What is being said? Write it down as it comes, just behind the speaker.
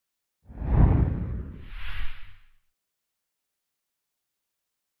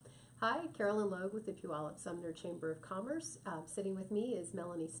Hi, Carolyn Logue with the Puyallup Sumner Chamber of Commerce. Sitting with me is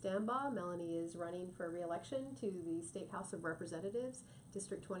MELANIE STAMBAUGH. MELANIE is running for re-election to the State House of Representatives,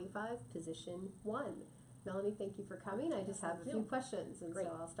 District 25, Position 1. MELANIE, thank you for coming. I just have a few questions, and Great.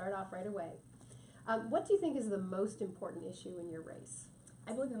 so I'll start off right away. What do you think is the most important issue in your race?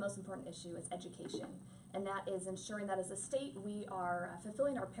 I believe the most important issue is education, and that is ensuring that as a state we are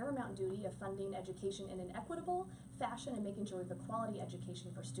fulfilling our paramount duty of funding education in an equitable fashion and making sure we have a quality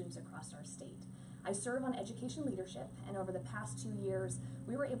education for students across our state. I serve on education leadership, and over the past 2 years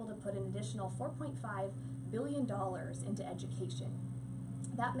we were able to put an additional $4.5 billion into education.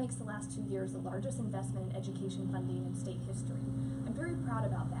 That makes the last 2 years the largest investment in education funding in state history. I'm very proud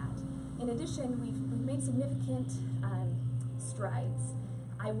about that. In addition, we've made significant strides.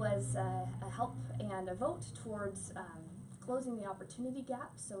 I was a help and a vote towards closing the opportunity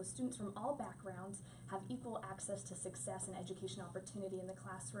gap, so students from all backgrounds have equal access to success and education opportunity in the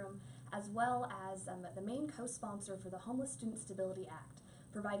classroom, as well as the main co-sponsor for the Homeless Student Stability Act,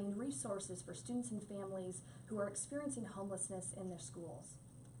 providing resources for students and families who are experiencing homelessness in their schools.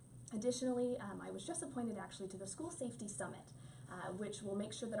 Additionally, I was just appointed actually to the School Safety Summit, which will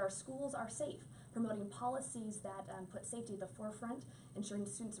make sure that our schools are safe, promoting policies that put safety at the forefront, ensuring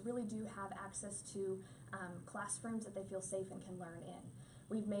students really do have access to classrooms that they feel safe and can learn in.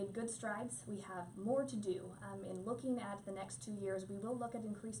 We've made good strides. We have more to do. In looking at the next 2 years, we will look at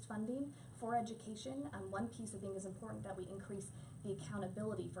increased funding for education. One piece I think is important that we increase the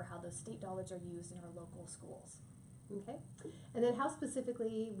accountability for how those state dollars are used in our local schools. Okay. And then how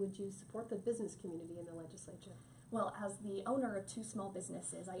specifically would you support the business community in the legislature? Well, as the owner of 2 small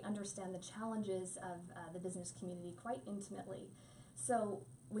businesses, I understand the challenges of the business community quite intimately. So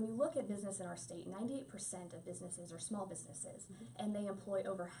when you look at business in our state, 98% of businesses are small businesses, and they employ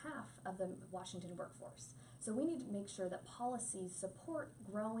over half of the Washington workforce. So we need to make sure that policies support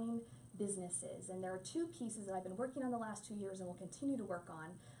growing businesses, and there are 2 pieces that I've been working on the last 2 years and will continue to work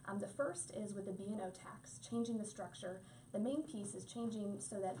on. The first is with the B&O tax, changing the structure. The main piece is changing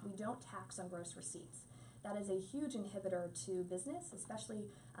so that we don't tax on gross receipts. That is a huge inhibitor to business, especially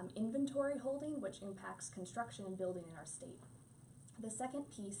inventory holding, which impacts construction and building in our state. The second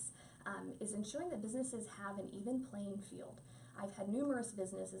piece is ensuring that businesses have an even playing field. I've had numerous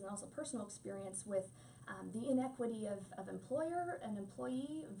businesses and also personal experience with the inequity of employer and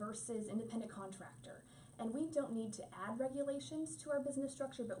employee versus independent contractor. And we don't need to add regulations to our business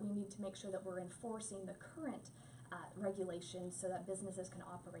structure, but we need to make sure that we're enforcing the current regulations so that businesses can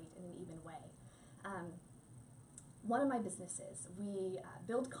operate in an even way. One of my businesses, we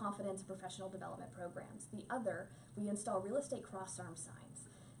build confidence and professional development programs. The other, we install real estate cross-arm signs.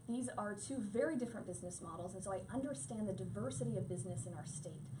 These are 2 very different business models, and so I understand the diversity of business in our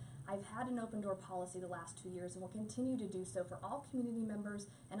state. I've had an open door policy the last 2 years and will continue to do so for all community members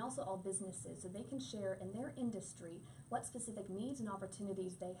and also all businesses so they can share in their industry what specific needs and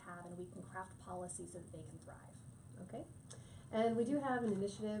opportunities they have, and we can craft policies so that they can thrive. Okay. And we do have an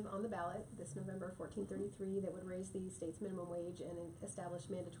initiative on the ballot this November, 1433, that would raise the state's minimum wage and establish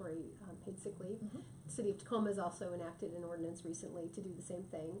mandatory paid sick leave. The City of Tacoma has also enacted an ordinance recently to do the same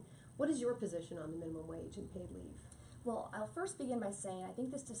thing. What is your position on the minimum wage and paid leave? Well, I'll first begin by saying I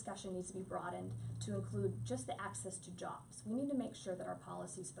think this discussion needs to be broadened to include just the access to jobs. We need to make sure that our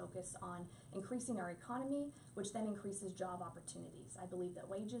policies focus on increasing our economy, which then increases job opportunities. I believe that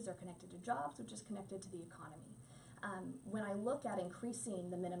wages are connected to jobs, which is connected to the economy. When I look at increasing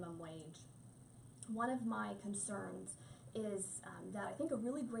the minimum wage, one of my concerns is that I think a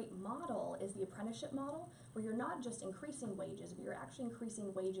really great model is the apprenticeship model, where you're not just increasing wages, but you're actually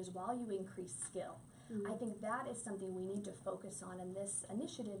increasing wages while you increase skill. I think that is something we need to focus on, and this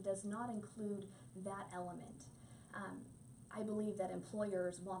initiative does not include that element. I believe that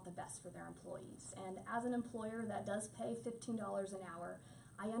employers want the best for their employees, and as an employer that does pay $15 an hour,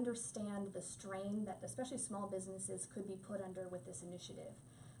 I understand the strain that especially small businesses could be put under with this initiative.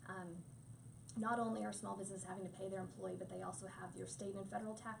 Not only are small businesses having to pay their employee, but they also have your state and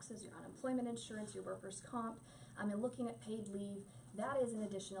federal taxes, your unemployment insurance, your workers' comp, and looking at paid leave. That is an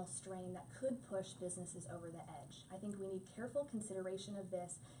additional strain that could push businesses over the edge. I think we need careful consideration of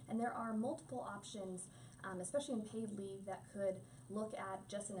this, and there are multiple options, especially in paid leave, that could look at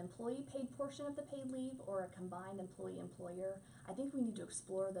just an employee paid portion of the paid leave or a combined employee-employer. I think we need to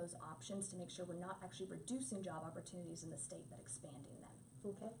explore those options to make sure we're not actually reducing job opportunities in the state, but expanding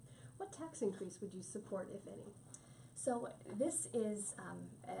them. Okay. What tax increase would you support, if any? So this is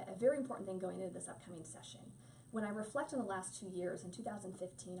a very important thing going into this upcoming session. When I reflect on the last 2 years, in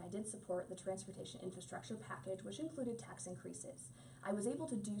 2015, I did support the transportation infrastructure package, which included tax increases. I was able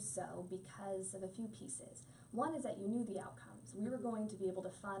to do so because of a few pieces. One is that you knew the outcomes. We were going to be able to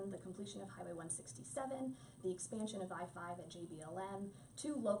fund the completion of Highway 167, the expansion of I-5 at JBLM,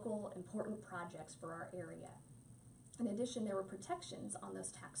 2 local important projects for our area. In addition, there were protections on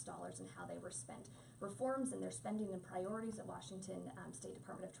those tax dollars and how they were spent. Reforms in their spending and priorities at Washington State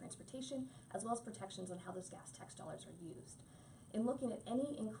Department of Transportation, as well as protections on how those gas tax dollars are used. In looking at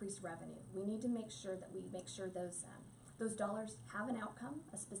any increased revenue, we need to make sure that we make sure those dollars have an outcome,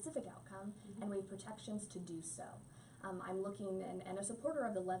 a specific outcome, and we have protections to do so. I'm looking and a supporter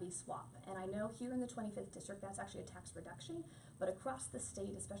of the levy swap, and I know here in the 25th District that's actually a tax reduction, but across the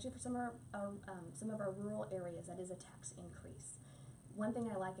state, especially for some of our rural areas, that is a tax increase. One thing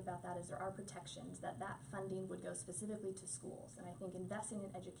I like about that is there are protections that funding would go specifically to schools, and I think investing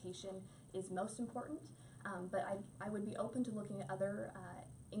in education is most important, but I would be open to looking at other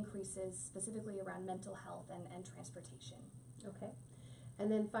increases specifically around mental health and transportation. Okay.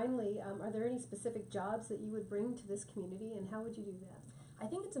 And then finally, are there any specific jobs that you would bring to this community, and how would you do that? I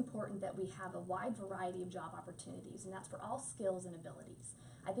think it's important that we have a wide variety of job opportunities, and that's for all skills and abilities.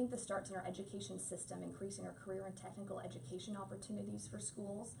 I think this starts in our education system, increasing our career and technical education opportunities for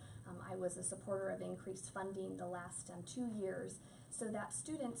schools. I was a supporter of increased funding the last 2 years so that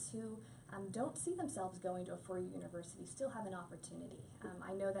students who don't see themselves going to a four-year university still have an opportunity.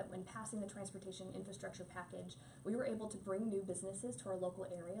 I know that when passing the transportation infrastructure package, we were able to bring new businesses to our local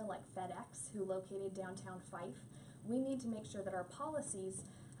area like FedEx, who located downtown Fife. We need to make sure that our policies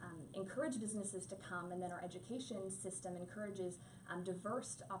encourage businesses to come, and then our education system encourages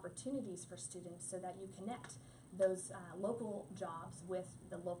diverse opportunities for students so that you connect those local jobs with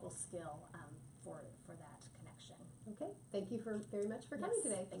the local skill for that connection. Okay, thank you very much for coming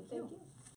today. Thank you.